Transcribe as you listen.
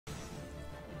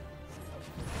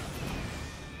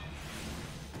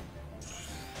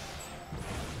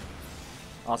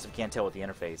Also, if you can't tell with the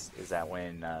interface, is that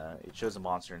when it shows a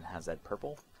monster and has that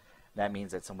purple, that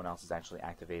means that someone else has actually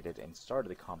activated and started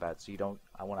the combat, so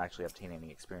I won't actually obtain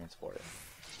any experience for it.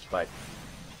 But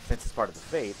since it's part of the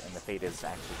fate, and the fate is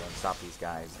actually going to stop these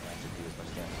guys and to do as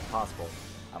much damage as possible,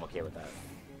 I'm okay with that.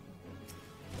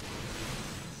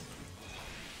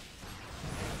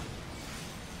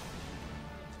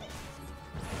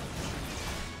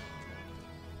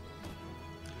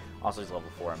 Also, he's level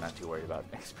 4. I'm not too worried about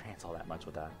experience all that much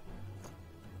with that.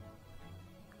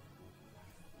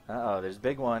 Uh-oh, there's a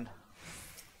big one.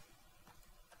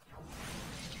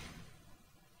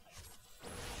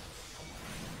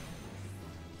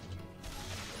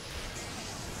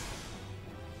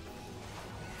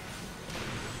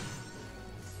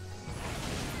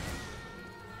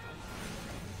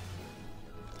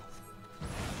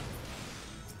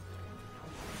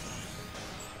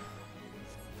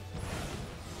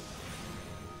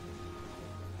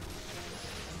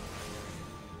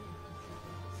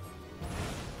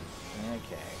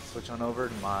 Switch on over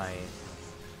to my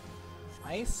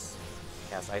ice.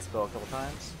 Cast ice spell a couple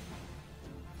times.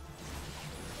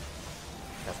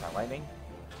 Cast my lightning.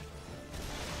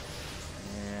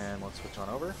 And let's switch on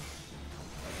over.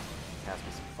 Cast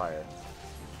me some fire.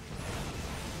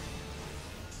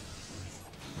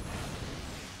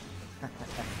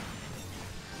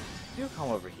 You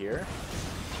come over here.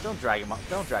 Don't drag him up.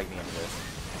 Don't drag me into this.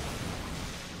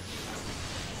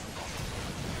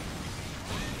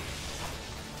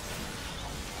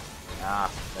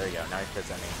 Ah, there you go. Now he fits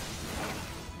at me.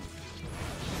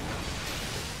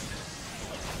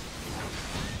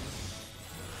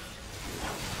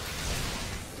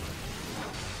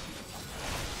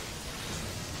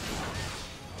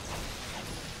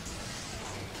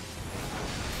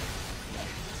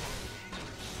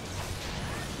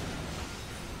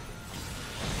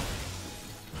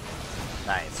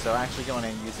 Nice. So actually going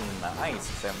in using the ice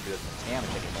instead of doing the damage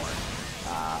anymore,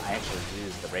 I actually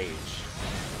use the rage.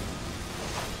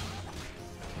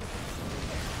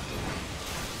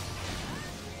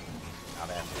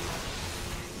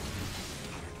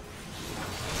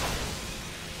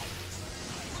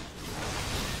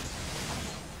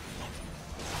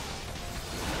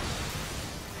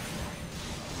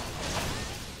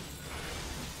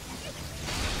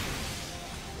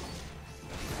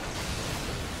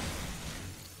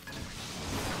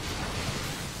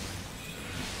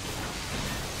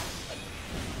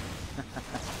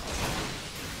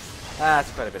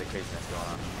 That's quite a bit of craziness going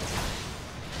on.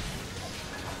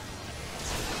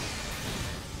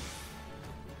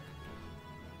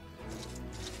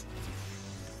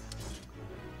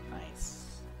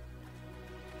 Nice.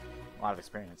 A lot of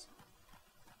experience.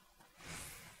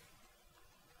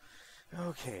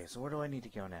 Okay, so where do I need to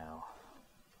go now?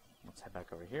 Let's head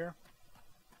back over here.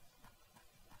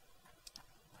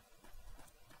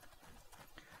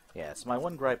 Yeah, so my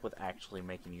one gripe with actually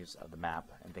making use of the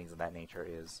map and things of that nature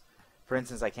is, for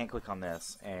instance, I can't click on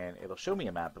this and it'll show me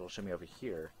a map, it'll show me over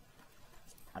here.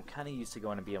 I'm kind of used to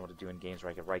going and being able to do in games where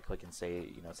I could right click and say,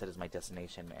 you know, set as my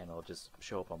destination, and it'll just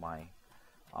show up on my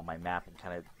map and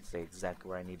kind of say exactly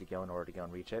where I need to go in order to go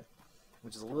and reach it,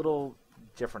 which is a little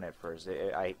different at first.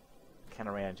 I kind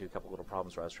of ran into a couple little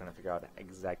problems where I was trying to figure out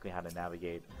exactly how to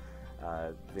navigate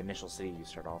the initial city you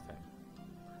start off in.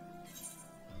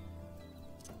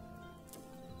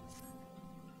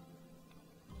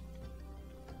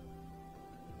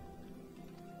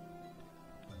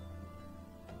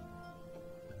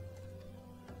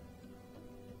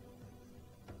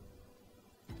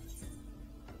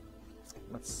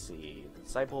 Let's see, the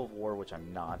Disciple of War, which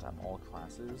I'm not, I'm all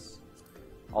classes.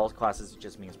 All classes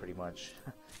just means pretty much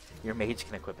your mage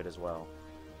can equip it as well.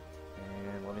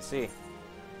 And let me see.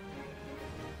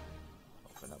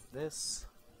 Open up this.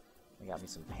 I got me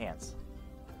some pants.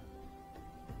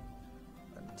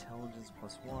 Intelligence +1.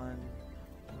 What are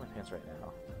my pants right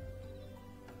now?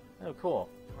 Oh, cool.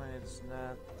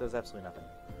 That does absolutely nothing.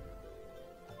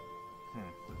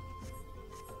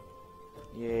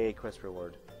 Yay, quest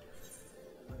reward.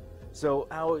 So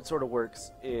how it sort of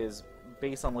works is,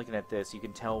 based on looking at this, you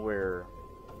can tell where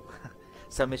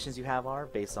some missions you have are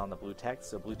based on the blue text.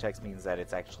 So blue text means that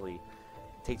it's actually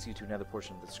takes you to another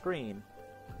portion of the screen,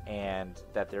 and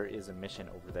that there is a mission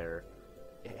over there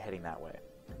heading that way.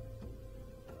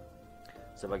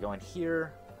 So if I go in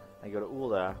here, I go to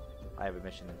Ula, I have a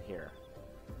mission in here.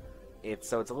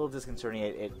 So it's a little disconcerting.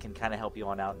 It can kind of help you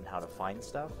on out in how to find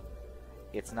stuff.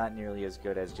 It's not nearly as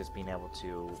good as just being able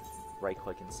to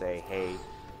right-click and say, hey,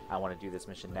 I want to do this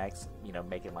mission next, you know,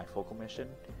 make it my focal mission,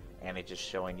 and it just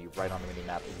showing you right on the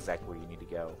mini-map exactly where you need to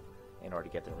go in order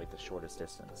to get there like the shortest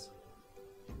distance.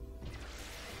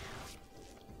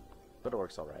 but it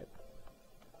works alright.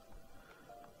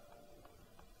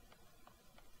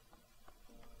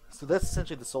 So that's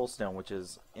essentially the Soul Stone, which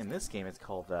is, in this game, it's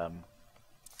called,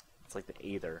 it's like the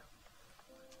Aether.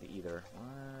 The Aether.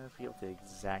 I forget what the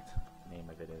exact name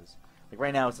of it is. Like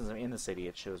right now, since I'm in the city,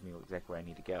 it shows me exactly where I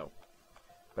need to go.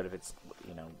 But if it's,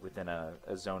 you know, within a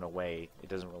zone away, it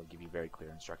doesn't really give you very clear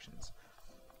instructions.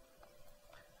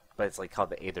 But it's like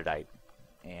called the Aetherite,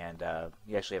 and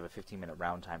you actually have a 15-minute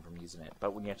round time from using it.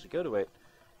 But when you actually go to it,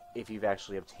 if you've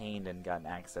actually obtained and gotten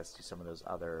access to some of those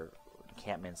other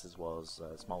encampments as well as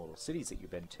small little cities that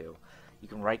you've been to, you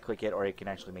can right-click it, or you can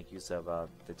actually make use of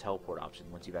the teleport option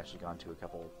once you've actually gone to a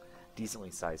couple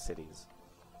decently sized cities.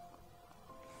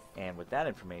 And with that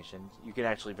information, you can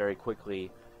actually very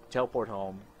quickly teleport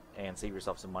home and save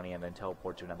yourself some money, and then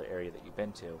teleport to another area that you've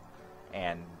been to,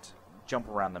 and jump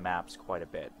around the maps quite a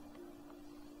bit.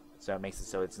 So it makes it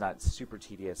so it's not super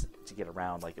tedious to get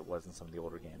around like it was in some of the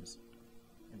older games.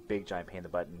 Big giant pain in the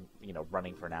butt, and, you know,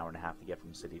 running for an hour and a half to get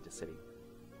from city to city.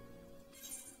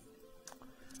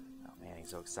 Oh man, he's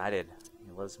so excited.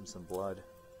 He loves him some blood.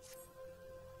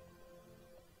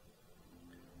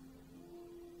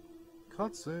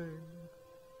 Cutscene.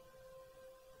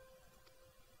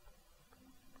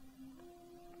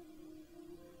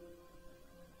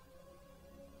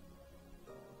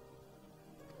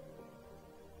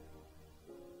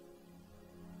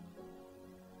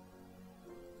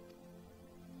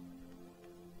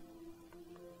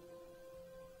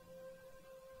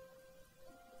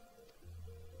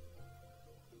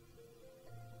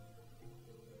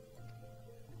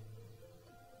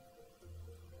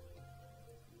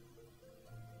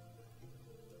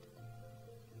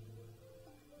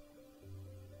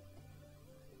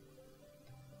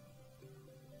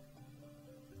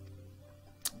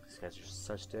 These guys are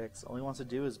such dicks. All he wants to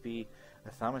do is be a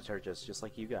thaumaturgist just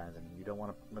like you guys, and you don't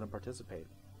want to let him participate.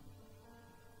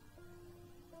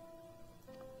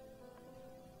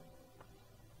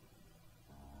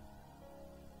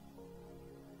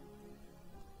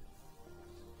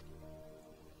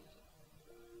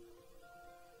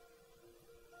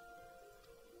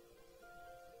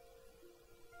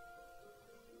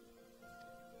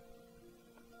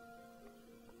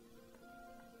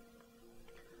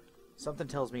 Something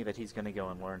tells me that he's going to go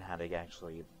and learn how to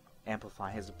actually amplify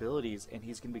his abilities, and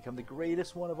he's going to become the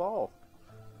greatest one of all.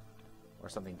 Or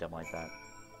something dumb like that.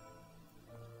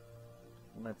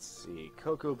 Let's see.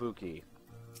 Kokobuki.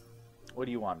 What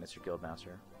do you want, Mr.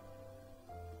 Guildmaster?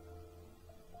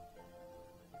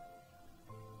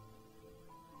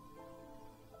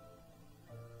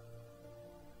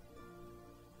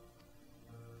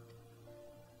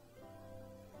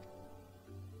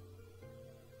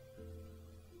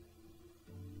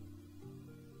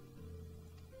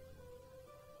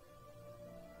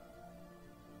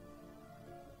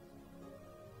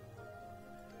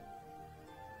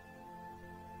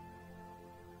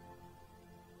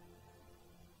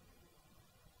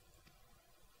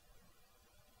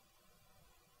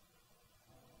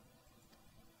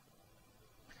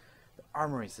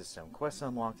 Armory system. Quests to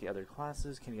unlock the other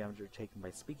classes can be undertaken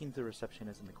by speaking to the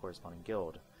receptionist in the corresponding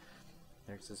guild.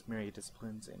 There exists myriad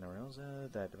disciplines in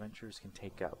Arosa that adventurers can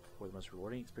take up. For the most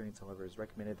rewarding experience, however, it is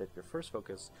recommended that you first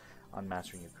focus on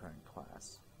mastering your current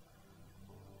class.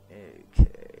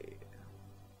 Okay.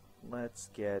 Let's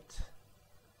get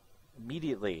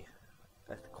immediately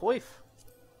a coif.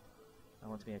 I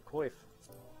want to be a coif.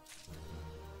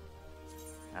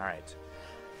 Alright.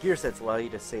 Gear sets allow you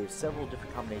to save several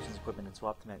different combinations of equipment and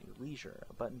swap them at your leisure.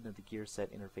 A button of the gear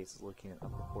set interface is located in the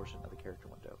upper portion of the character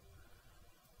window.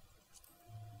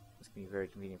 This can be a very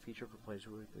convenient feature for players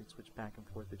who can switch back and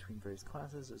forth between various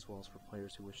classes, as well as for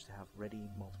players who wish to have ready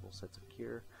multiple sets of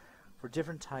gear for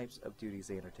different types of duties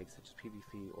they undertake, such as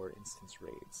PvP or instance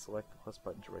raids. Select the plus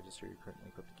button to register your currently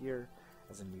equipped gear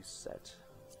as a new set.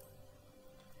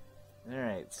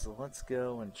 Alright, so let's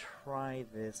go and try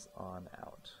this on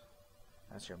out.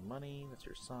 That's your money, that's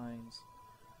your signs,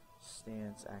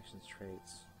 stance, actions,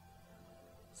 traits.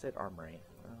 Set armory.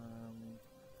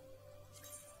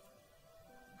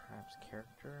 Perhaps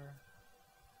character,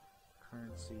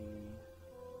 currency,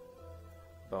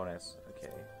 bonus.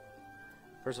 Okay.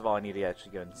 First of all, I need to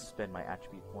actually go and spend my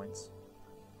attribute points.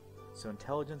 So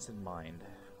intelligence and mind.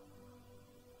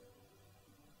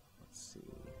 Let's see.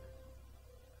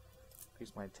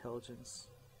 Increase my intelligence.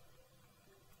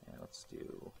 And let's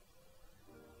do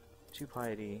 2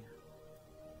 piety,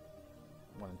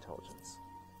 1 intelligence.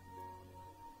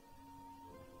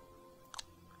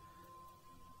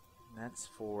 And that's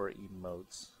for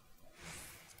emotes.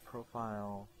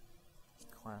 Profile,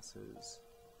 classes,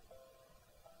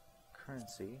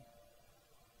 currency,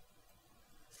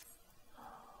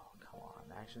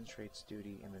 Actions, traits,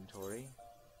 duty, inventory.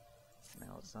 No,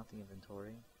 it's not the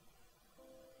inventory.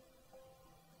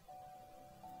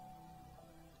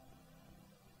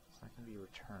 It's not going to be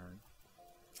return.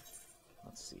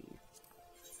 Let's see.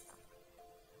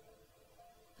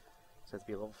 So it has to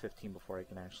be level 15 before I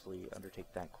can actually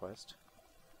undertake that quest.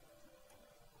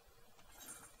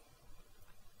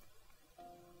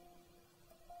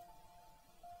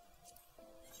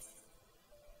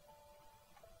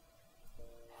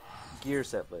 Gear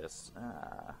set list.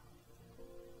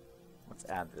 Let's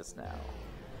add this now.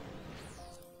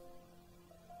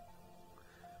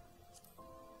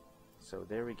 So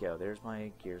there we go. There's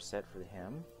my gear set for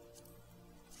him.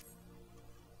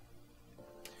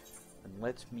 And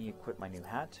let me equip my new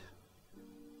hat.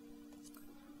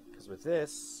 Because with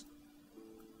this,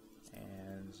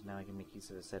 and now I can make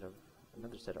use of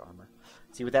another set of armor.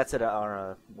 See, with that set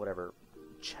of whatever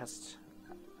chest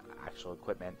actual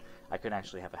equipment, I couldn't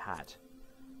actually have a hat.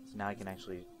 So now I can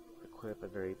actually equip a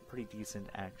pretty decent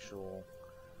actual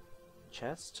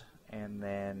chest, and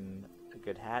then a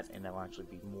good hat, and it'll actually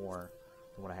be more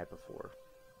than what I had before.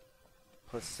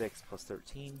 Plus 6, plus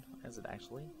 13. Is it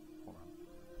actually? Hold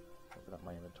on. Open up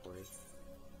my inventory.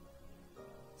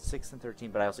 6 and 13,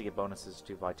 but I also get bonuses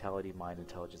to vitality, mind,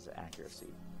 intelligence, and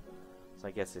accuracy. So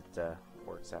I guess it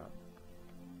works out.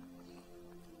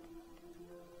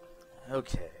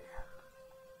 Okay.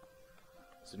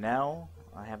 So now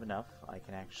I have enough. I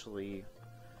can actually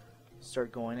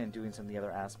start going and doing some of the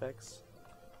other aspects.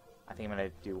 I think I'm going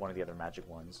to do one of the other magic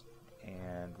ones.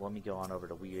 And let me go on over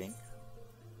to Weaving,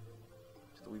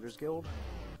 to the Weaver's Guild,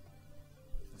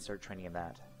 and start training in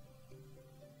that.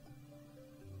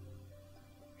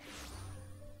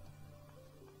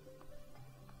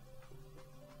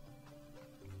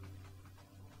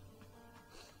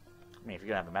 I mean, if you're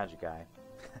going to have a magic guy,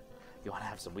 you want to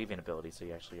have some weaving ability, so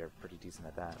you actually are pretty decent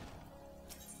at that.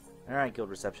 Alright,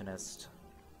 Guild Receptionist.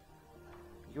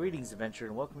 Greetings, adventurer,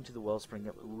 and welcome to the wellspring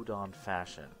of Udon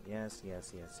fashion. Yes,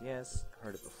 yes, yes, yes.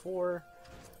 Heard it before.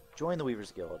 Join the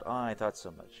Weaver's Guild. Ah, I thought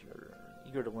so much. You're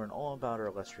eager to learn all about our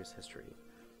illustrious history.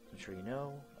 I'm sure you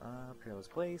know. Peerless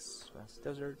place, vast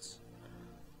deserts.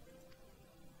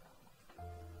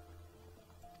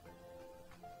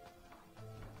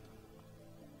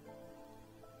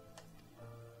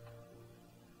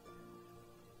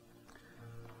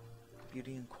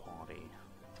 Beauty and quality.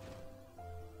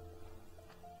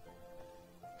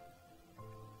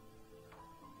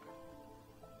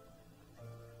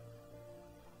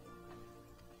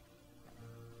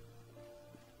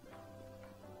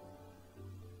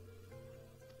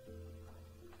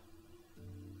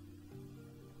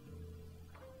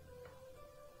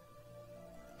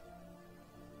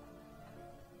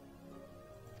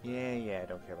 Yeah, I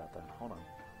don't care about that. Hold on.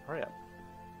 Hurry up.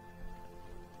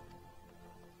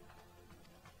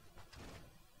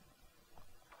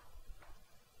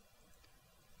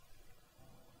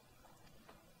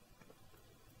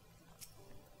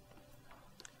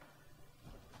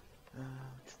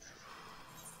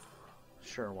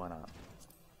 Sure, why not?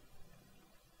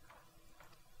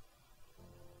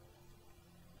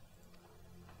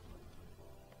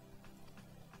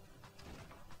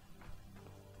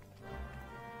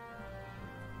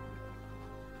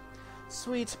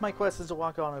 Sweet, my quest is to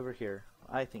walk on over here.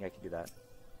 I think I can do that.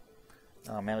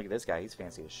 Oh man, look at this guy. He's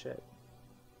fancy as shit.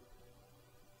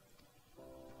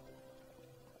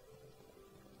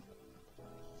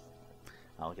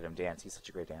 Oh, look at him dance. He's such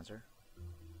a great dancer.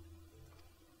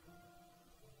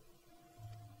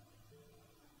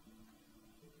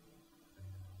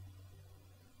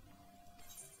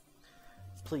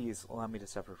 Please allow me to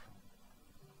suffer.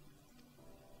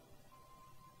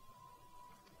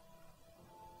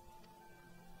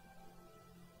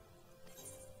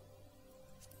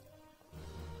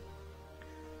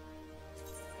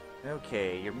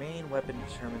 Okay, your main weapon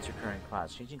determines your current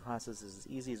class. Changing classes is as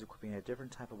easy as equipping a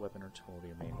different type of weapon or tool to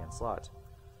your main hand slot.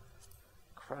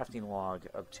 Crafting log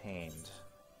obtained.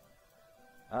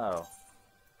 Uh-oh.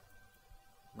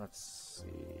 Let's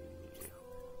see.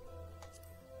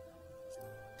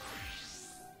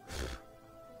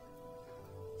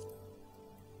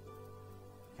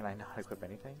 Can I not equip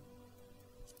anything?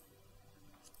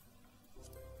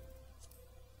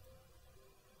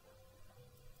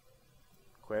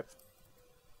 Equip.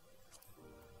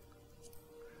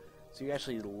 So you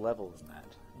actually level in that.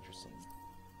 Interesting.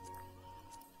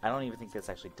 I don't even think this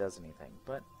actually does anything,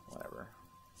 but whatever.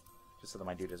 Just so that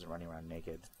my dude isn't running around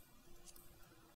naked.